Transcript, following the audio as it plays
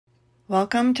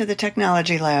Welcome to the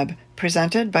Technology Lab,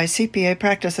 presented by CPA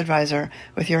Practice Advisor,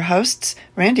 with your hosts,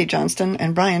 Randy Johnston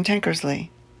and Brian Tankersley.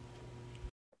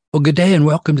 Well, good day and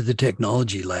welcome to the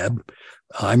Technology Lab.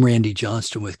 I'm Randy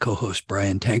Johnston with co-host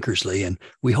Brian Tankersley, and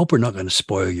we hope we're not going to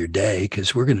spoil your day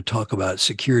because we're going to talk about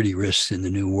security risks in the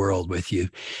new world with you.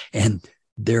 And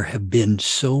there have been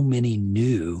so many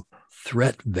new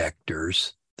threat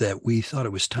vectors that we thought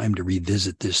it was time to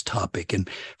revisit this topic. And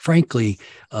frankly,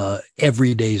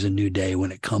 every day is a new day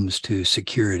when it comes to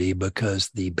security because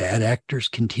the bad actors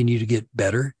continue to get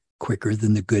better quicker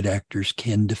than the good actors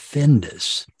can defend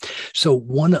us. So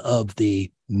one of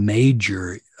the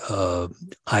major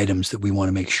items that we want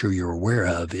to make sure you're aware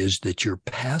of is that your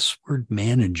password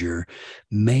manager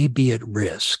may be at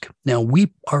risk. Now,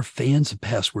 we are fans of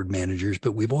password managers,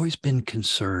 but we've always been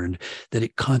concerned that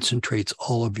it concentrates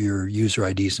all of your user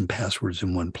IDs and passwords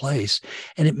in one place,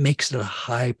 and it makes it a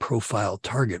high-profile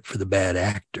target for the bad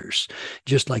actors.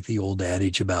 Just like the old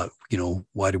adage about,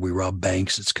 why do we rob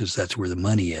banks? It's because that's where the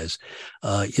money is.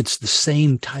 It's the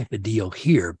same type of deal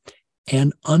here.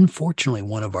 And unfortunately,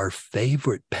 one of our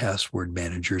favorite password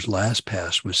managers,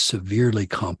 LastPass, was severely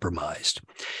compromised.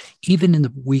 Even in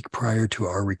the week prior to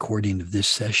our recording of this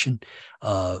session,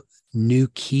 new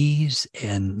keys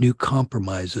and new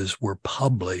compromises were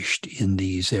published in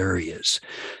these areas.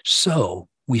 So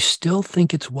we still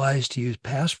think it's wise to use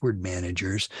password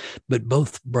managers, but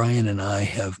both Brian and I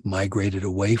have migrated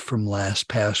away from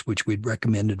LastPass, which we'd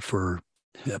recommended for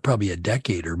probably a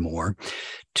decade or more,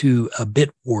 to a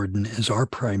Bitwarden as our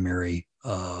primary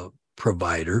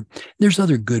provider. There's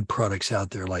other good products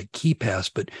out there like KeyPass,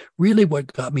 but really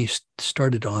what got me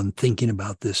started on thinking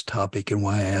about this topic and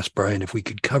why I asked Brian if we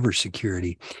could cover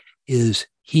security is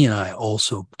he and I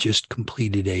also just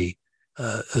completed a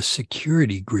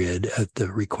security grid at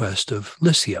the request of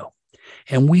Liscio.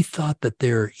 And we thought that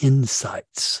their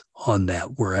insights on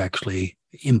that were actually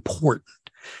important.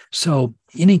 So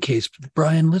in any case,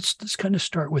 Brian, let's kind of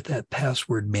start with that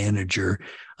password manager.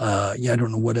 I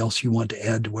don't know what else you want to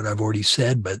add to what I've already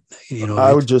said, but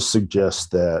I would just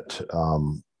suggest that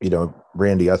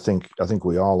Randy, I think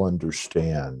we all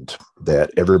understand that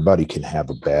everybody can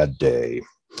have a bad day,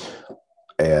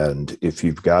 and if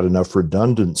you've got enough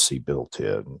redundancy built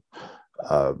in,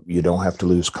 you don't have to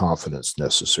lose confidence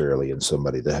necessarily in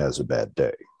somebody that has a bad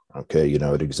day. Okay,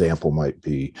 an example might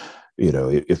be,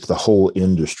 if the whole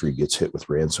industry gets hit with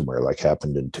ransomware like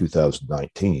happened in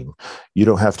 2019, you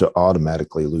don't have to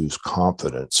automatically lose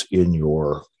confidence in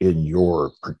your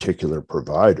particular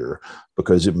provider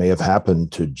because it may have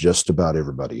happened to just about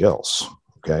everybody else.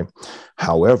 Okay.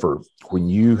 However, when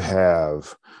you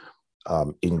have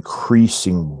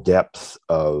increasing depth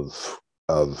of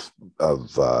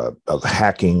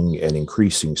hacking and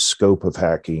increasing scope of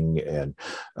hacking and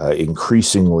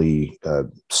increasingly,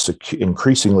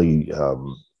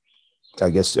 I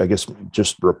guess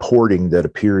just reporting that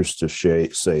appears to say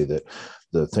that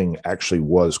the thing actually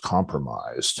was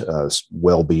compromised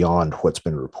well beyond what's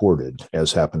been reported,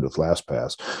 as happened with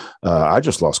LastPass. I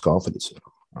just lost confidence in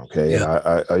them. Okay. Yeah.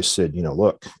 And I said,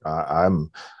 look,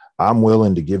 I'm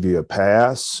willing to give you a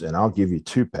pass and I'll give you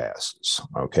 2 passes.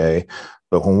 Okay.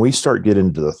 But when we start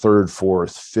getting to the 3rd,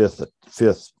 4th,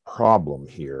 5th problem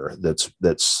here, that's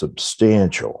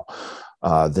substantial,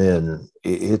 then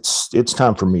it's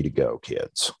time for me to go,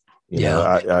 kids.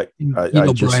 Brian,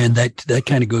 that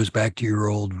kind of goes back to your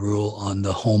old rule on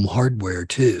the home hardware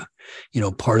too.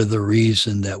 Part of the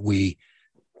reason that we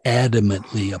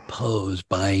adamantly oppose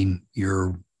buying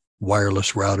your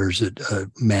wireless routers at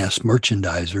mass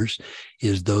merchandisers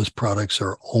is those products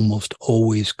are almost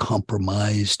always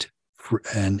compromised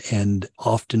and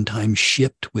oftentimes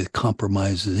shipped with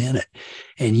compromises in it.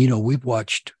 And, we've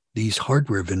watched these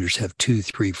hardware vendors have 2,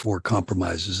 3, 4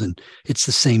 compromises, and it's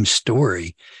the same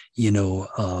story.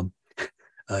 Going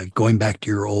back to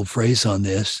your old phrase on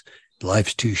this,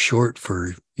 life's too short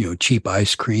for, cheap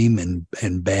ice cream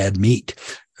and bad meat,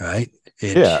 right?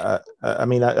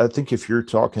 I think if we're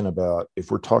talking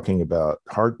about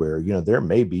hardware, there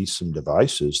may be some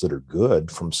devices that are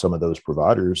good from some of those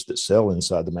providers that sell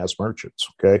inside the mass merchants.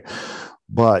 Okay.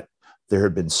 But there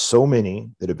have been so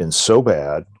many that have been so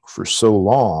bad for so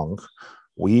long.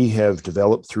 We have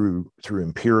developed through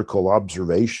empirical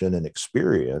observation and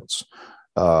experience,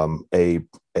 a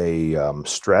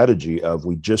strategy of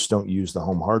we just don't use the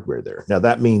home hardware there. Now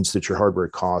that means that your hardware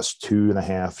costs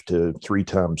 2.5 to 3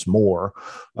 times more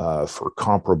for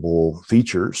comparable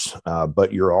features,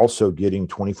 but you're also getting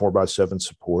 24/7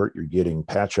 support. You're getting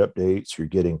patch updates. You're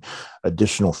getting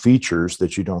additional features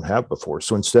that you don't have before.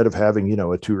 So instead of having a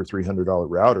 $200 or $300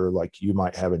 router like you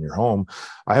might have in your home,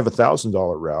 I have a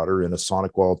 $1,000 router in a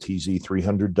SonicWall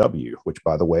TZ300W, which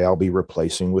by the way I'll be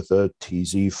replacing with a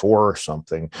TZ4 or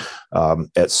something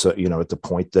at the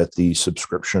point that the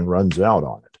subscription runs out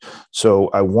on it. So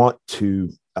I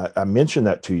mention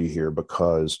that to you here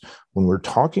because when we're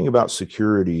talking about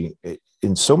security,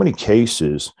 in so many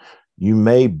cases, you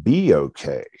may be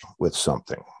okay with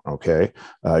something. Okay.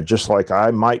 Just like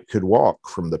I could walk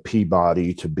from the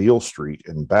Peabody to Beale Street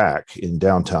and back in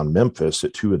downtown Memphis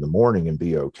at 2 a.m. and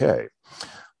be okay.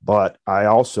 But I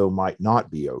also might not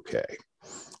be okay.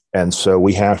 And so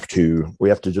we have to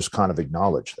just kind of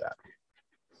acknowledge that.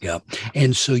 Yeah.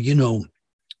 And so,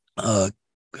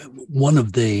 one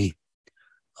of the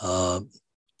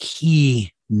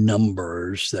key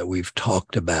numbers that we've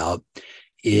talked about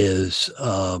is,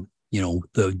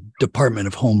 the Department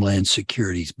of Homeland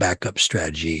Security's backup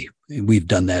strategy. We've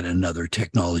done that in another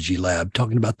technology lab,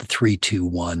 talking about the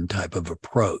 3-2-1 type of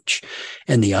approach.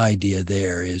 And the idea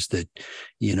there is that,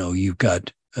 you've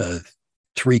got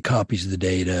 3 copies of the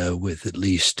data with at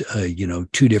least,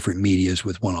 2 different medias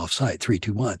with one offsite,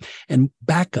 3-2-1. And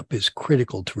backup is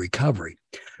critical to recovery.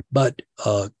 But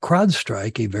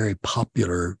CrowdStrike, a very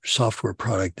popular software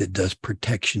product that does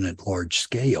protection at large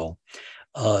scale,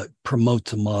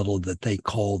 promotes a model that they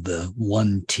call the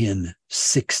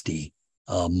 1-10-60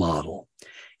 model.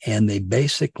 And they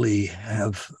basically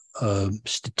have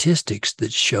statistics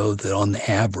that show that on the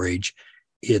average,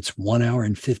 it's 1 hour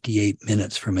and 58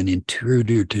 minutes from an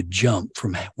intruder to jump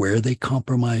from where they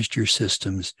compromised your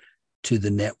systems to the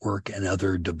network and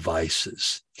other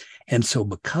devices. And so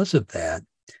because of that,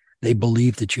 they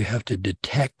believe that you have to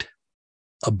detect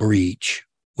a breach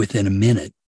within a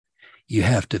minute. You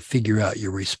have to figure out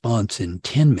your response in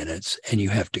 10 minutes, and you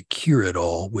have to cure it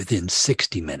all within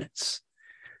 60 minutes.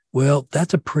 Well,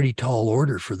 that's a pretty tall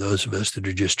order for those of us that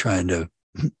are just trying to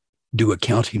do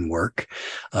accounting work.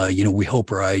 We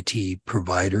hope our IT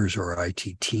providers or our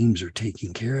IT teams are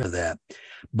taking care of that.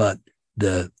 But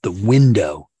the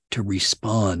window to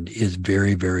respond is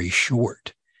very, very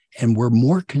short. And we're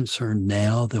more concerned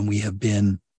now than we have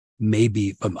been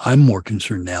I'm more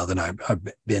concerned now than I've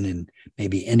been in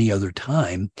maybe any other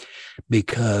time,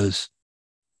 because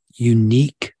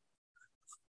unique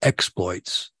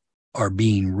exploits are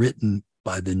being written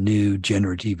by the new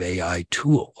generative AI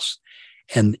tools.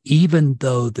 And even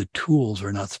though the tools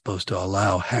are not supposed to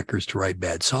allow hackers to write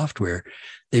bad software,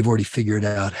 they've already figured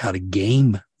out how to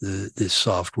game this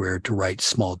software to write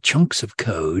small chunks of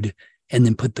code and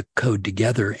then put the code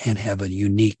together and have a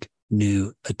unique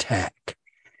new attack.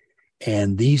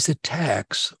 And these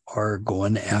attacks are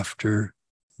going after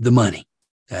the money.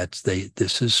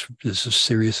 This is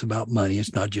serious about money.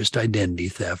 It's not just identity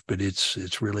theft, but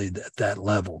it's really that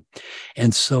level.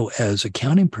 And so as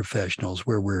accounting professionals,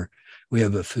 where we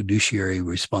have a fiduciary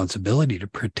responsibility to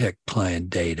protect client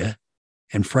data,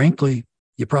 and frankly,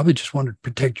 you probably just want to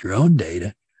protect your own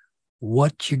data,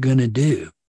 what you're going to do.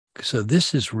 So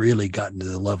this has really gotten to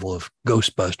the level of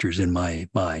Ghostbusters in my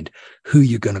mind. Who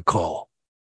you going to call?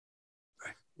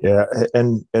 Yeah,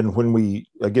 and when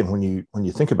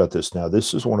you think about this now,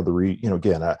 this is one of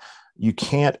the you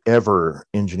can't ever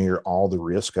engineer all the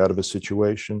risk out of a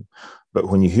situation. But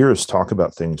when you hear us talk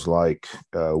about things like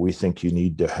we think you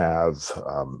need to have,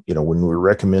 when we're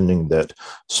recommending that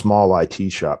small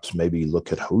IT shops maybe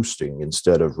look at hosting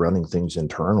instead of running things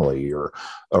internally or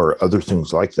other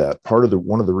things like that.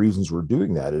 One of the reasons we're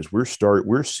doing that is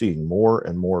we're seeing more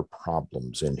and more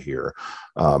problems in here,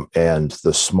 and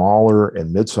the smaller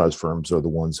and mid-sized firms are the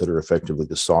ones that are effectively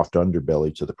the soft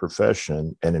underbelly to the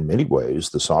profession, and in many ways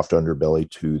the soft underbelly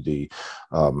to the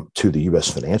U.S.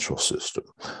 financial system.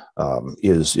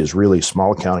 Is really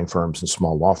small accounting firms and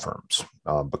small law firms,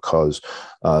 because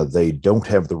they don't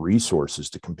have the resources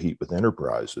to compete with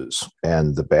enterprises,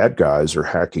 and the bad guys are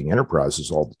hacking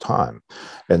enterprises all the time.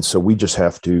 And so we just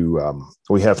have to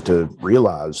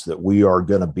realize that we are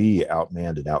going to be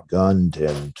outmanned and outgunned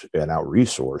and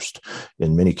out-resourced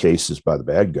in many cases by the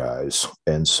bad guys.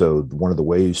 And so one of the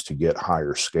ways to get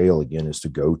higher scale again is to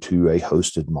go to a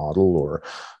hosted model, or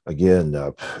again,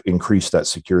 increase that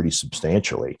security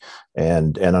substantially.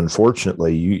 And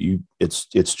unfortunately, it's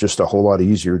just a whole lot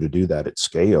easier to do that at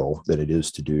scale than it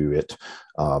is to do it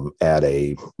at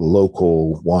a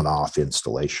local one-off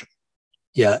installation.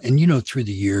 Yeah. And, through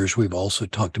the years, we've also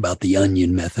talked about the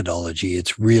onion methodology.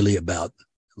 It's really about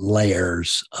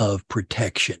layers of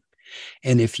protection.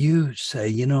 And if you say,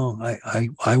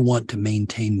 I want to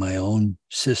maintain my own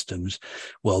systems,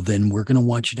 well, then we're going to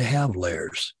want you to have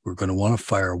layers. We're going to want a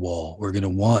firewall. We're going to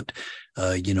want,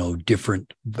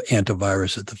 different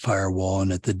antivirus at the firewall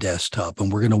and at the desktop.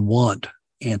 And we're going to want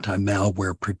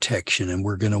anti-malware protection. And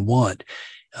we're going to want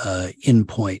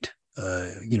endpoint,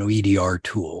 EDR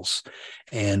tools.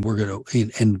 And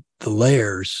and the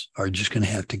layers are just going to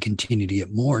have to continue to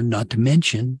get more, not to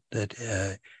mention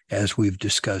that, as we've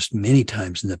discussed many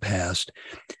times in the past,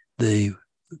 the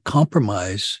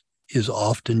compromise is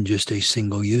often just a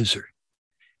single user.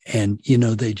 And,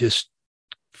 they just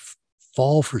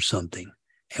fall for something.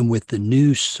 And with the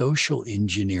new social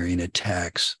engineering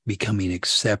attacks becoming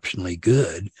exceptionally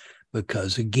good,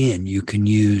 because again, you can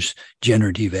use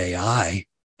generative AI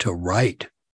to write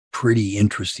pretty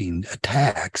interesting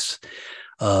attacks.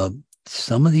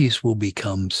 Some of these will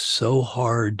become so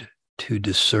hard to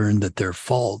discern that they're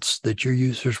faults that your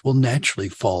users will naturally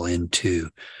fall into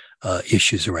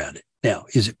issues around it. Now,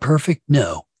 is it perfect?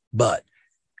 No. But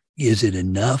is it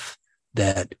enough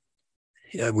that,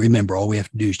 remember, all we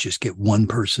have to do is just get one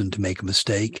person to make a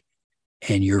mistake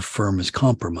and your firm is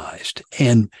compromised.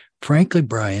 And frankly,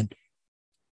 Brian,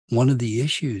 one of the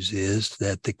issues is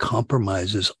that the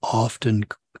compromises often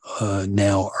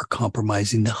now are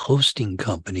compromising the hosting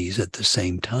companies at the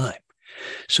same time.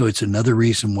 So it's another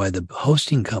reason why the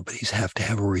hosting companies have to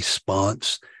have a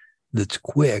response that's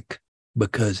quick,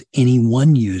 because any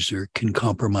one user can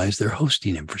compromise their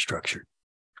hosting infrastructure.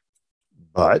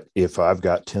 But if I've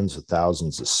got tens of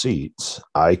thousands of seats,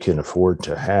 I can afford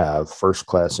to have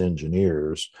first-class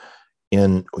engineers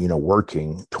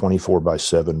working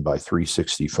 24/7 by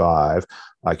 365.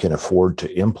 I can afford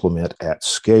to implement at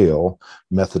scale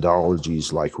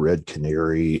methodologies like Red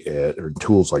Canary or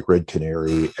tools like Red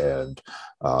Canary and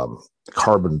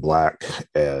Carbon Black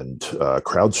and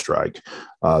CrowdStrike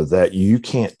that you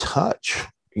can't touch.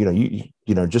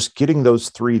 Just getting those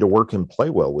three to work and play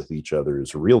well with each other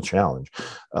is a real challenge.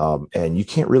 And you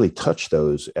can't really touch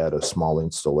those at a small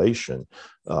installation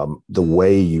the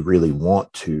way you really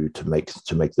want to make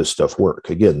this stuff work.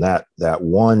 Again, that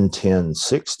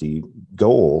 1-10-60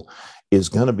 goal is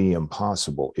going to be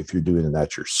impossible if you're doing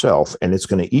that yourself. And it's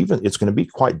going to be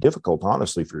quite difficult,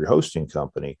 honestly, for your hosting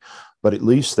company, but at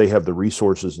least they have the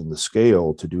resources and the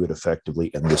scale to do it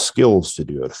effectively and the skills to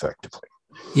do it effectively.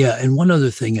 Yeah. And one other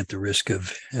thing, at the risk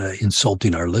of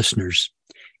insulting our listeners,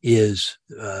 is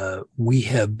we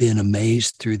have been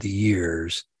amazed through the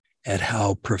years at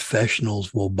how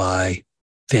professionals will buy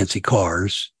fancy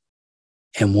cars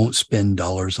and won't spend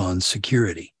dollars on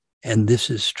security. And this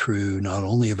is true not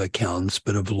only of accountants,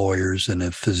 but of lawyers and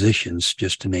of physicians,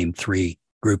 just to name three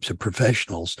groups of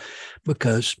professionals,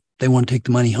 because they want to take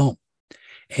the money home.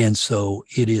 And so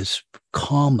it is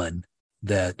common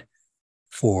that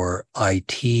for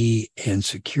IT and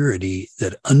security,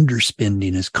 that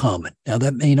underspending is common. Now,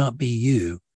 that may not be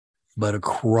you, but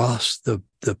across the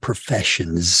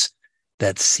professions,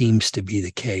 that seems to be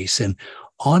the case. And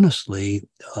honestly,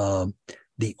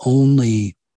 the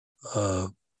only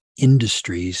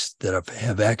industries that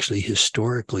have actually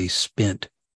historically spent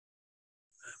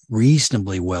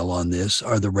reasonably well on this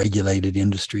are the regulated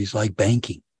industries like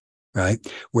banking, right?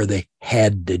 Where they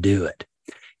had to do it.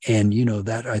 And,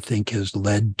 that I think has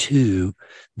led to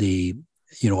the,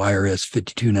 IRS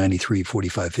 5293,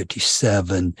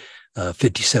 4557,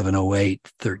 5708,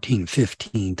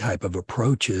 1315 type of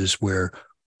approaches where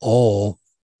all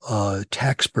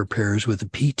tax preparers with a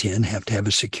P10 have to have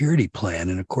a security plan.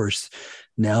 And of course,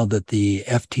 now that the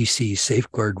FTC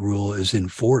safeguard rule is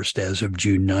enforced as of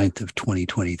June 9th of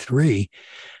 2023,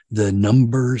 the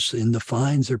numbers in the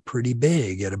fines are pretty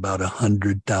big at about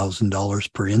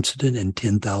 $100,000 per incident and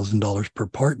 $10,000 per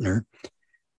partner.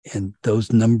 And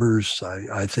those numbers,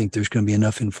 I think there's going to be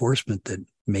enough enforcement that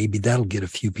maybe that'll get a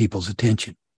few people's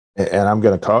attention. And I'm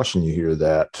going to caution you here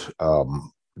that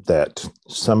that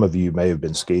some of you may have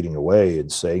been skating away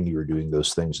and saying you were doing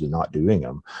those things and not doing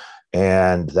them.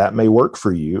 And that may work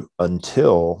for you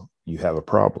until you have a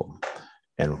problem.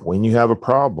 And when you have a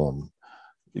problem,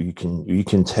 you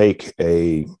can take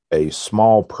a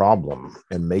small problem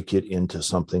and make it into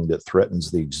something that threatens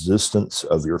the existence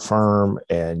of your firm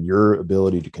and your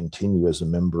ability to continue as a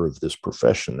member of this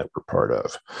profession that we're part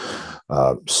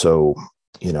of. So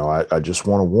I just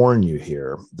want to warn you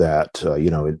here that,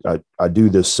 I do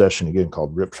this session again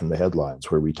called Ripped from the Headlines,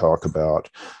 where we talk about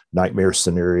nightmare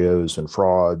scenarios and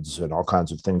frauds and all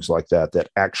kinds of things like that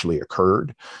actually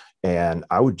occurred. And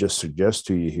I would just suggest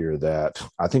to you here that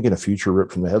I think in a future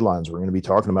Rip from the Headlines, we're going to be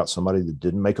talking about somebody that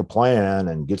didn't make a plan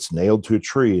and gets nailed to a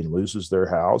tree and loses their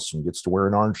house and gets to wear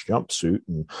an orange jumpsuit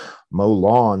and mow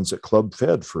lawns at Club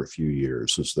Fed for a few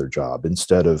years as their job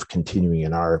instead of continuing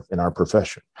in our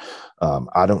profession.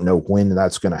 I don't know when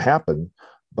that's going to happen,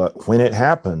 but when it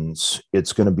happens,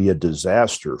 it's going to be a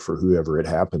disaster for whoever it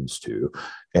happens to.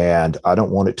 And I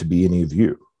don't want it to be any of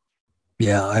you.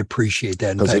 Yeah, I appreciate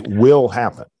that. Because it will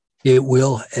happen.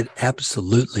 It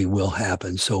absolutely will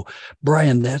happen. So,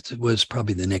 Brian, that was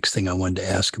probably the next thing I wanted to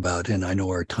ask about. And I know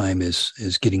our time is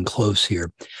getting close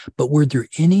here, but were there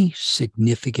any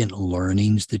significant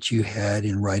learnings that you had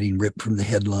in writing Rip from the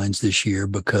Headlines this year?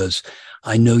 Because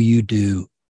I know you do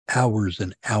hours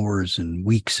and hours and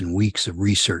weeks of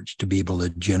research to be able to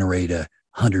generate a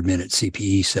 100-minute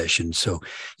CPE session. So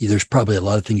there's probably a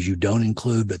lot of things you don't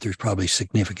include, but there's probably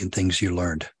significant things you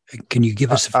learned. Can you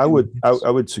give us I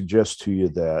would suggest to you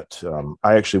that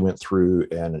I actually went through,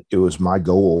 and it was my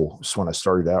goal. So when I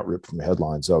started out Rip from the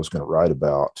Headlines, I was going to write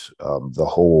about the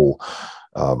whole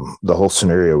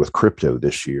scenario with crypto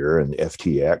this year and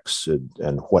FTX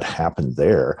and what happened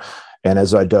there. And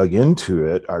as I dug into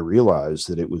it, I realized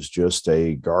that it was just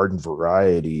a garden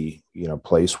variety,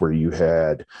 place where you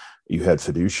had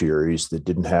fiduciaries that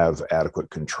didn't have adequate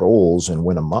controls and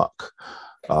went amok.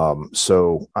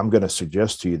 So I'm going to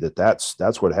suggest to you that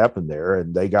that's what happened there,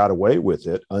 and they got away with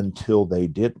it until they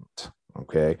didn't.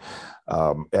 Okay.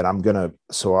 And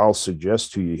I'll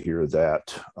suggest to you here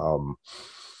that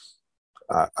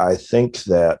I think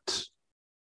that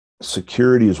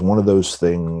security is one of those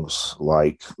things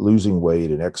like losing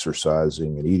weight and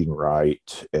exercising and eating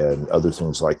right and other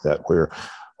things like that,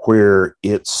 where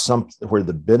it's something where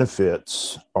the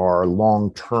benefits are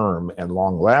long-term and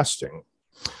long-lasting.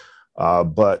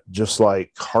 But just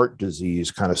like heart disease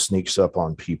kind of sneaks up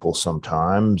on people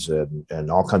sometimes,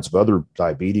 and all kinds of other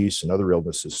diabetes and other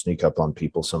illnesses sneak up on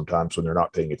people sometimes when they're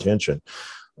not paying attention,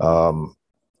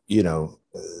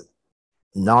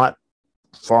 not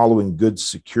following good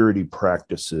security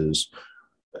practices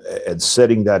and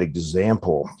setting that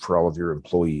example for all of your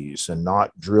employees and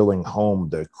not drilling home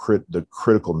the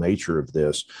critical nature of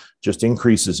this just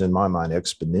increases, in my mind,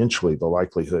 exponentially the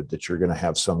likelihood that you're going to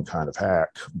have some kind of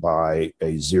hack by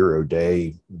a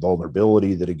 0-day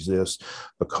vulnerability that exists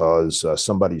because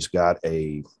somebody's got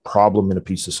a problem in a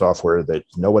piece of software that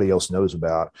nobody else knows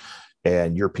about,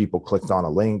 and your people clicked on a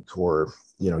link or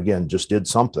again, just did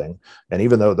something. And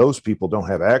even though those people don't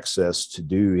have access to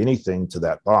do anything to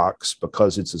that box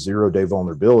because it's a 0-day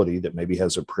vulnerability that maybe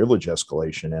has a privilege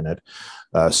escalation in it,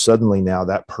 suddenly now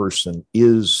that person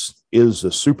is a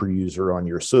super user on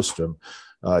your system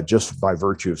just by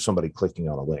virtue of somebody clicking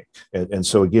on a link. And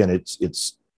so again,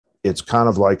 it's kind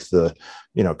of like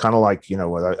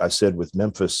what I said with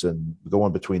Memphis and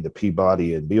going between the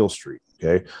Peabody and Beale Street.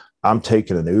 Okay. I'm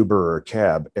taking an Uber or a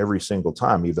cab every single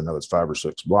time, even though it's 5 or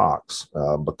 6 blocks,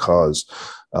 because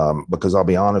I'll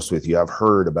be honest with you, I've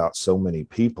heard about so many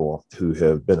people who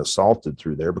have been assaulted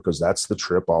through there because that's the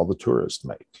trip all the tourists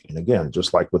make. And again,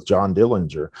 just like with John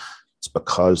Dillinger, it's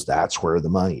because that's where the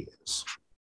money is.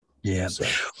 Yeah.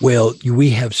 Well,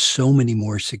 we have so many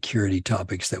more security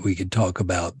topics that we could talk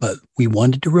about, but we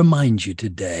wanted to remind you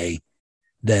today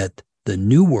that the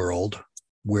new world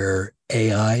where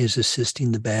AI is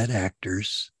assisting the bad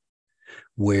actors,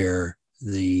 where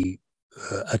the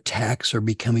attacks are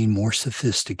becoming more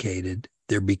sophisticated,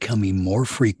 they're becoming more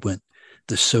frequent,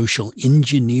 the social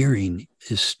engineering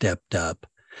is stepped up,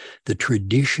 the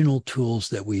traditional tools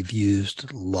that we've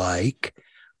used like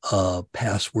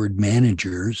password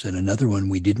managers, and another one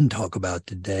we didn't talk about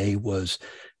today was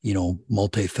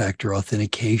multi-factor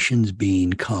authentications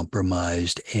being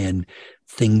compromised and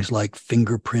things like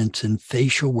fingerprints and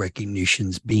facial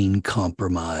recognitions being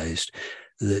compromised.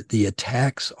 The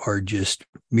attacks are just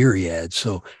myriad.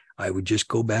 So I would just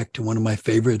go back to one of my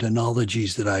favorite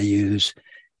analogies that I use.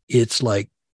 It's like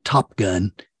Top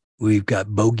Gun. We've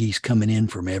got bogeys coming in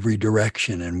from every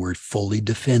direction and we're fully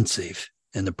defensive.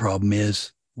 And the problem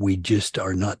is we just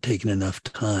are not taking enough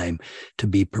time to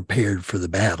be prepared for the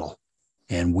battle.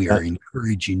 And we are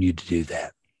encouraging you to do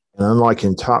that. And unlike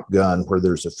in Top Gun, where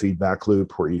there's a feedback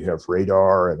loop where you have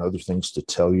radar and other things to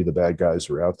tell you the bad guys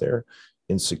are out there,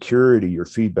 in security, your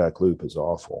feedback loop is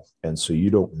awful. And so you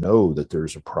don't know that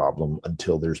there's a problem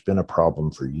until there's been a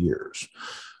problem for years.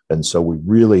 And so we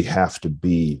really have to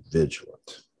be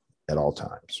vigilant at all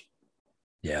times.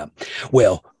 Yeah.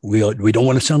 Well, we don't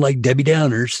want to sound like Debbie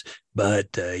Downers, but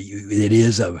it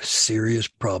is a serious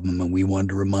problem. And we wanted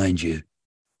to remind you,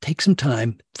 take some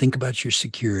time, think about your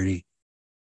security,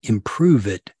 improve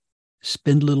it,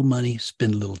 spend a little money,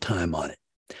 spend a little time on it.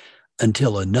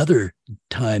 Until another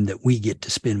time that we get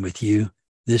to spend with you,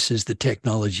 this is the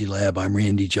Technology Lab. I'm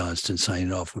Randy Johnston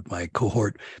signing off with my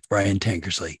cohort, Brian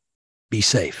Tankersley. Be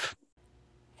safe.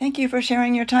 Thank you for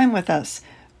sharing your time with us.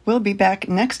 We'll be back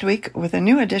next week with a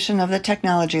new edition of the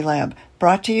Technology Lab,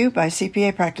 brought to you by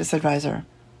CPA Practice Advisor.